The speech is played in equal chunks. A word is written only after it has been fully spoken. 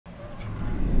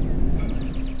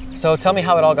So tell me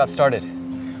how it all got started.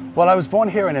 Well, I was born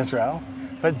here in Israel,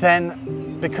 but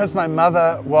then because my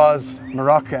mother was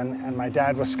Moroccan and my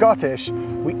dad was Scottish,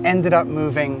 we ended up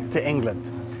moving to England.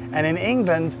 And in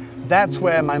England, that's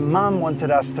where my mom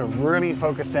wanted us to really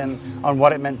focus in on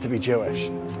what it meant to be Jewish.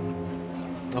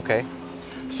 Okay.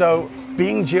 So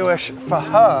being Jewish for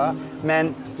her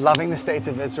meant loving the state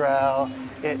of Israel.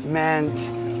 It meant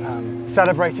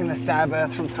celebrating the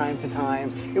Sabbath from time to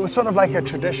time. It was sort of like a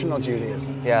traditional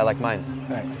Judaism. Yeah, like mine.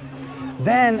 Right.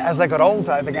 Then, as I got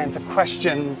older, I began to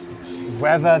question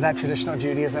whether that traditional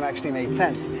Judaism actually made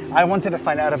sense. I wanted to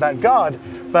find out about God,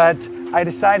 but I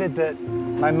decided that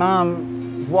my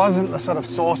mom wasn't the sort of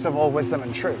source of all wisdom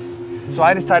and truth. So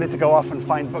I decided to go off and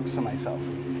find books for myself.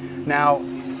 Now,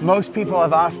 most people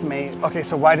have asked me, okay,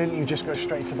 so why didn't you just go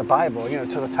straight to the Bible, you know,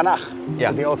 to the Tanakh,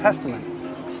 to the Old Testament?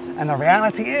 And the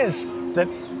reality is that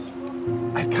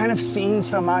I've kind of seen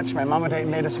so much. My mom and dad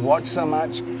made us watch so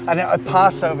much. And at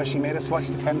Passover, she made us watch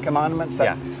the Ten Commandments,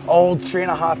 that old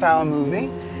 3.5-hour movie.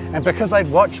 And because I'd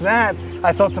watched that,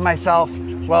 I thought to myself,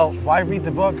 well, why read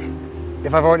the book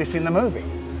if I've already seen the movie?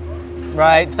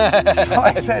 Right. So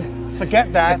I said,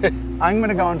 forget that. I'm going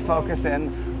to go and focus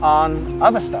in on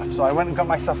other stuff. So I went and got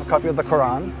myself a copy of the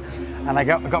Quran, and I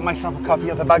got myself a copy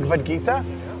of the Bhagavad Gita,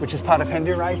 which is part of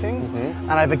Hindu writings,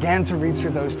 and I began to read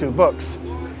through those two books.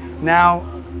 Now,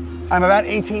 I'm about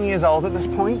 18 years old at this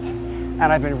point, and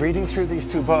I've been reading through these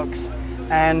two books,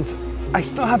 and I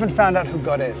still haven't found out who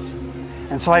God is.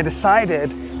 And so I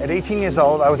decided at 18 years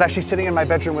old, I was actually sitting in my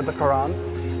bedroom with the Quran,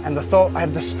 and I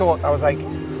had this thought, I was like,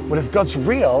 well, if God's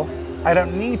real, I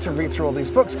don't need to read through all these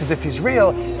books, because if he's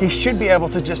real, he should be able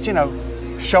to just, you know,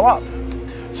 show up.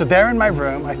 So there in my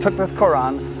room, I took the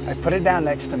Quran, I put it down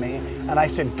next to me, and I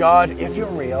said, God, if you're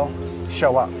real,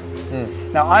 show up.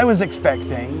 Now, I was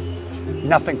expecting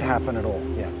nothing to happen at all.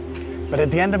 Yeah. But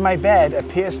at the end of my bed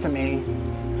appears to me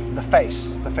the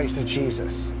face of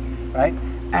Jesus, right?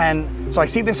 And so I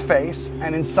see this face,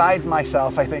 and inside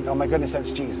myself, I think, oh my goodness,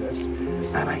 that's Jesus.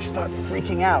 And I start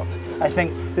freaking out. I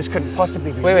think this couldn't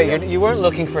possibly be Wait, you weren't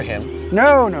looking for him.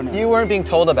 No. You weren't being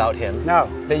told about him. No.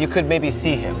 That you could maybe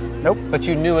see him. Nope. But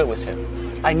you knew it was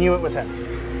him. I knew it was him.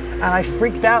 And I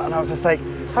freaked out, and I was just like,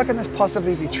 how can this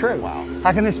possibly be true? Wow.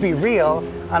 How can this be real?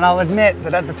 And I'll admit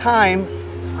that at the time,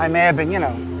 I may have been, you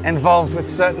know, involved with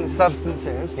certain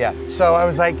substances. Yeah. So I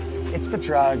was like, it's the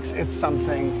drugs, it's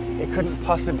something, it couldn't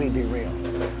possibly be real.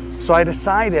 So I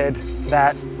decided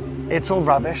that it's all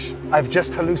rubbish. I've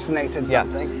just hallucinated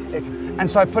something. And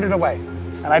so I put it away.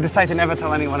 And I decided to never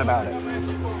tell anyone about it.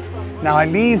 Now I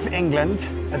leave England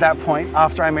at that point,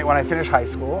 when I finish high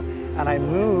school, and I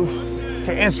move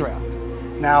to Israel.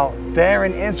 Now, there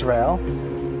in Israel,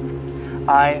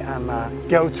 I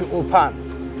go to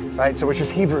Ulpan, right? So, which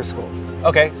is Hebrew school.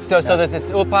 Okay, so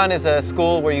Ulpan is a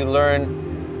school where you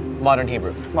learn modern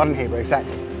Hebrew. Modern Hebrew,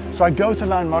 exactly. So I go to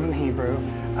learn modern Hebrew,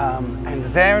 and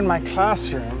there in my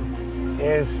classroom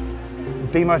is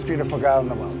the most beautiful girl in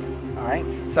the world, all right?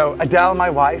 So Adele, my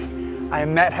wife, I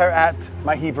met her at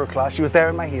my Hebrew class. She was there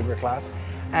in my Hebrew class.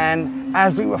 And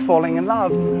as we were falling in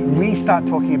love, we start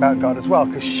talking about God as well,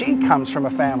 because she comes from a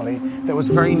family that was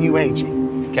very New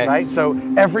Agey, right? So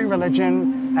every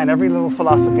religion and every little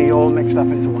philosophy all mixed up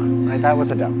into one, right? That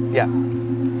was Adele. Yeah.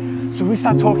 So we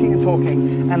start talking and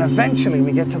talking, and eventually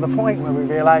we get to the point where we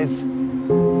realize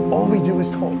all we do is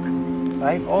talk,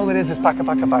 right? All it is paka,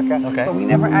 paka, paka, but we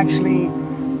never actually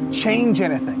change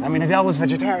anything. I mean, Adele was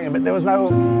vegetarian, but there was no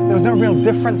real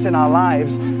difference in our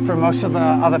lives from most of the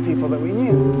other people that we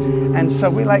knew. And so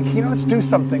we let's do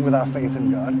something with our faith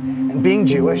in God. And being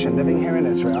Jewish and living here in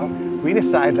Israel, we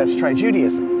decide, let's try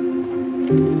Judaism.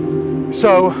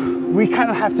 So we kind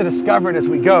of have to discover it as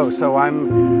we go. So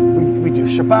we do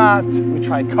Shabbat, we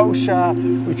try kosher,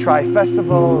 we try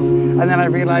festivals, and then I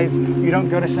realize you don't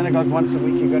go to synagogue once a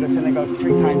week, you go to synagogue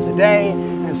 3 times a day.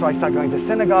 And so I start going to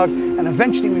synagogue, and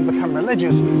eventually we become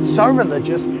religious, so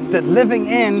religious that living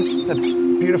in the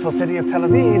beautiful city of Tel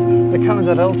Aviv becomes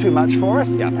a little too much for us,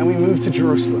 and we move to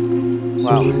Jerusalem.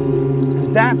 Wow.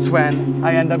 And that's when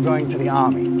I end up going to the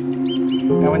army.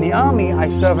 Now in the army, I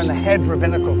serve in the head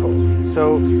rabbinical corps.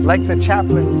 So like the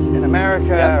chaplains in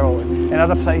America or in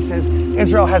other places,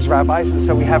 Israel has rabbis, and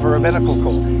so we have a rabbinical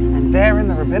corps. And there in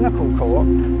the rabbinical corps,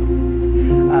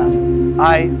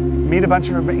 I meet a bunch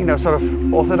of, sort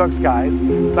of Orthodox guys,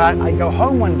 but I go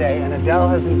home one day and Adele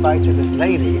has invited this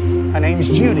lady, her name's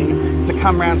Judy, to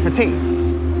come round for tea.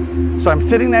 So I'm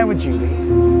sitting there with Judy,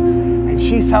 and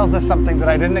she tells us something that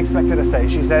I didn't expect her to say.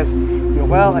 She says,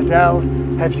 Yoel, Adele,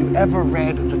 have you ever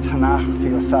read the Tanakh for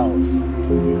yourselves?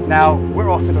 Now, we're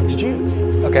Orthodox Jews.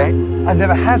 Okay. I've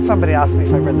never had somebody ask me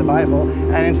if I've read the Bible,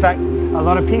 and in fact, a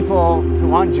lot of people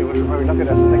who aren't Jewish will probably look at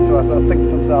us and think to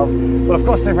themselves, well, of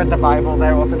course they've read the Bible,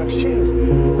 they're Orthodox Jews.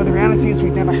 But the reality is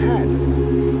we've never had.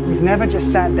 We've never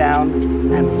just sat down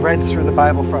and read through the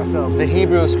Bible for ourselves. The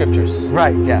Hebrew scriptures.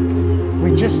 Right. Yeah.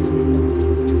 We just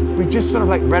sort of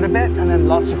like read a bit and then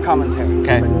lots of commentary.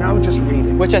 Okay. But no just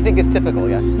reading. Which I think is typical,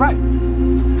 yes. Right.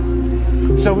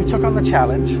 So we took on the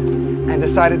challenge and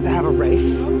decided to have a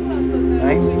race.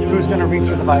 Right? Who's going to read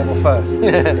through the Bible first?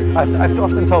 I've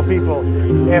often told people,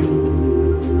 if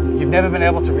you've never been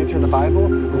able to read through the Bible,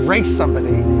 race somebody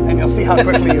and you'll see how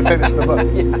quickly you finish the book.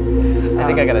 Yeah. I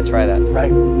think I got to try that.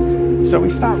 Right. So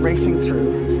we start racing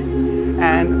through,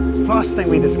 and first thing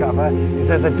we discover is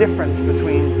there's a difference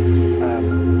between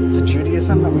the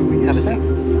Judaism that we were used to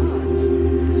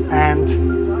and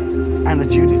the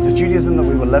Judaism that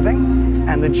we were living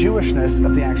and the Jewishness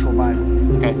of the actual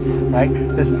Bible. Okay. Right?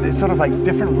 There's sort of like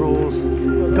different rules.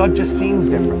 God just seems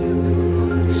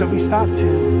different. So we start to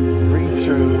read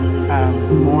through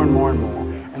more and more and more.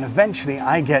 And eventually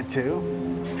I get to,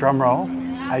 drum roll,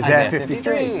 Isaiah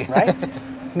 53, right?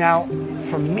 Now,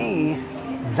 for me,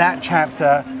 that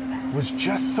chapter was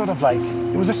just sort of like,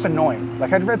 it was just annoying.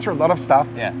 Like I'd read through a lot of stuff.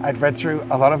 Yeah. I'd read through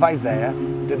a lot of Isaiah,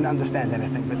 didn't understand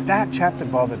anything, but that chapter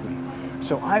bothered me.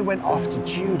 So I went off to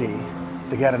Judy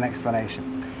to get an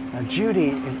explanation. Now,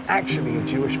 Judy is actually a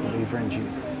Jewish believer in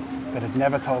Jesus, but had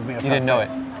never told me. You didn't know it?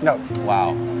 No.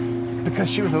 Wow. Because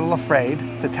she was a little afraid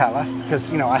to tell us,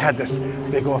 because, you know, I had this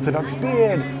big Orthodox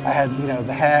beard, I had, you know,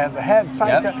 the head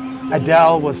psyche. Yep.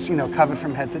 Adele was, you know, covered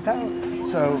from head to toe.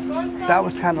 So that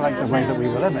was kind of like the way that we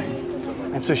were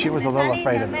living. And so she was a little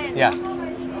afraid of it. Yeah.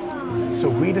 So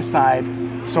we decide,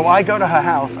 so I go to her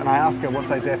house and I ask her,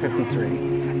 what's Isaiah 53?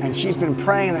 And she's been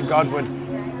praying that God would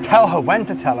tell her when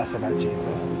to tell us about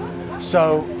Jesus.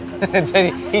 So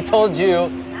he told you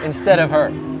instead of her.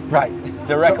 Right.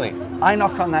 Directly. So I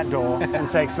knock on that door and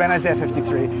say, explain Isaiah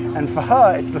 53. And for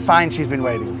her, it's the sign she's been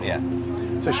waiting for. Yeah.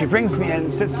 So she brings me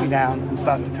in, sits me down, and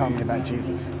starts to tell me about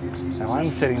Jesus. Now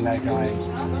I'm sitting there going,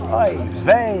 oy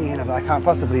vey, you know, I can't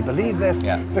possibly believe this.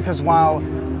 Yeah. Because while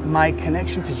my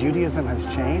connection to Judaism has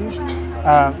changed,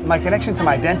 my connection to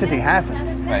my identity hasn't.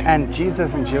 Right. And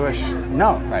Jesus and Jewish,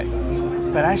 no. Right.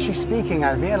 But as she's speaking,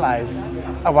 I realize,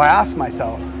 I ask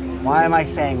myself, why am I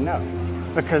saying no?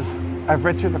 Because I've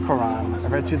read through the Quran,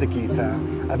 I've read through the Gita,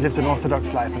 I've lived an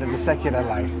Orthodox life, I've lived a secular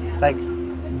life. Like,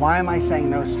 why am I saying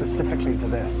no specifically to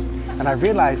this? And I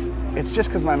realize it's just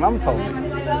because my mum told me.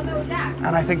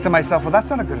 And I think to myself, well, that's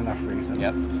not a good enough reason.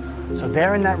 Yep. So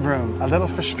there in that room, a little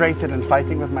frustrated and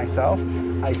fighting with myself,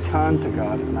 I turned to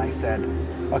God and I said,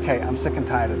 okay, I'm sick and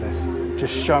tired of this.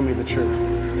 Just show me the truth.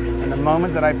 And the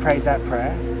moment that I prayed that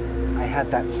prayer, I had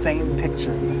that same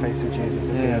picture of the face of Jesus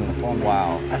appear before me.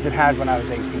 Wow. As it had when I was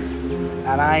 18.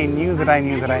 And I knew that I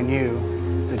knew that I knew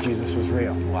that Jesus was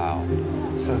real. Wow.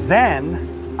 So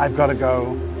then I've got to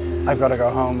go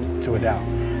home to Adele,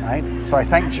 right? So I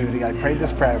thanked Judy, I prayed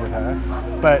this prayer with her,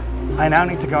 but I now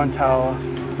need to go and tell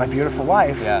my beautiful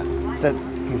wife that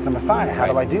he's the Messiah. How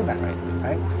do I do that?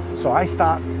 Right? So I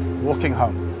start walking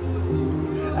home.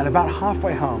 And about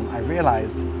halfway home, I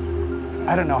realize,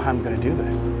 I don't know how I'm going to do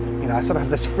this. You know, I sort of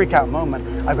have this freak out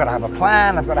moment. I've got to have a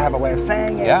plan. I've got to have a way of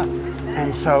saying it. Yeah.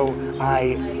 And so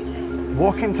I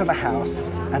walk into the house,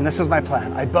 and this was my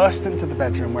plan. I burst into the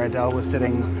bedroom where Adele was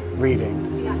sitting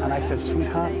reading, and I said,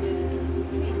 sweetheart,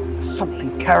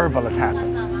 something terrible has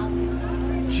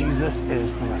happened. Jesus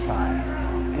is the Messiah.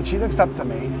 And she looks up to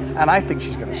me, and I think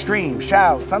she's going to scream,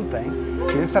 shout, something.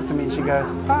 She looks up to me and she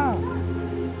goes, oh,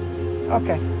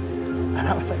 okay. And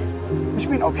I was like, what do you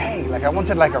mean, okay? Like, I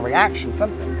wanted like a reaction,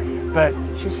 something. But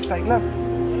she was just like, look,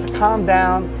 calm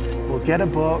down, we'll get a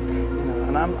book.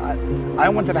 And I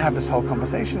wanted to have this whole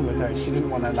conversation with her. She didn't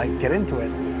want to like get into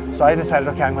it. So I decided,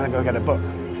 okay, I'm going to go get a book.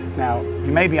 Now,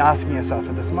 you may be asking yourself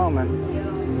at this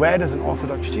moment, where does an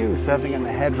Orthodox Jew serving in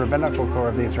the head rabbinical corps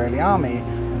of the Israeli army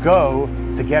go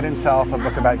to get himself a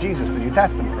book about Jesus, the New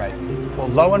Testament, right? Well,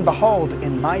 lo and behold,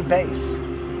 in my base,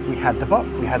 we had the book,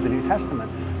 we had the New Testament,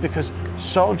 because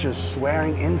soldiers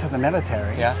swearing into the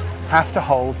military have to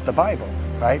hold the Bible,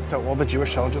 right? So all the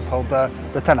Jewish soldiers hold the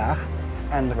Tanakh,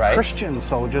 and the Christian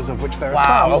soldiers, of which there are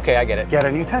some, okay, I get it, get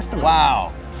a New Testament.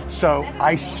 Wow. So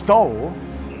I stole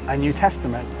a New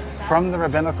Testament from the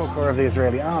rabbinical corps of the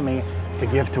Israeli army to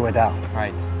give to Adele.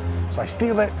 Right. So I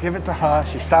steal it, give it to her,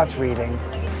 she starts reading.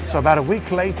 So about a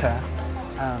week later,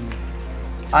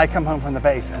 I come home from the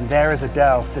base, and there is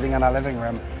Adele sitting in our living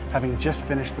room, having just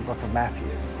finished the book of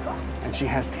Matthew. And she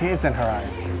has tears in her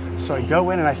eyes. So I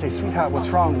go in and I say, sweetheart, what's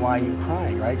wrong? Why are you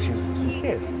crying, right? She's in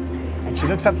tears. And she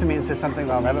looks up to me and says something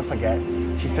that I'll never forget.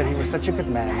 She said, he was such a good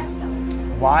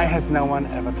man. why has no one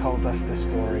ever told us this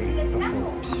story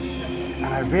before? And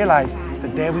I realized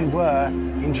that there we were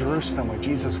in Jerusalem, where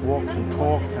Jesus walked and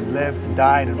talked and lived and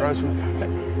died and rose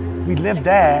from, we lived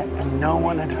there and no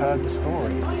one had heard the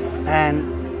story.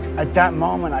 And at that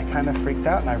moment, I kind of freaked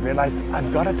out and I realized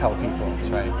I've got to tell people. That's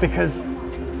right. Because,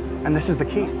 and this is the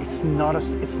key, it's not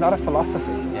a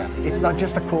philosophy. Yeah. It's not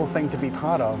just a cool thing to be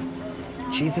part of.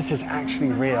 Jesus is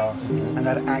actually real, and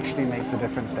that actually makes the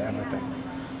difference to everything.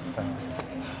 So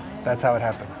that's how it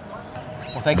happened.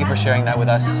 Well, thank you for sharing that with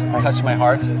us. It touched my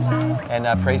heart,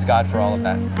 and praise God for all of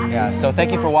that. Yeah, so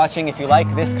thank you for watching. If you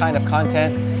like this kind of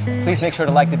content, please make sure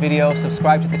to like the video,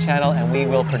 subscribe to the channel, and we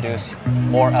will produce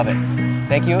more of it.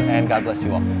 Thank you, and God bless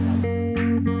you all.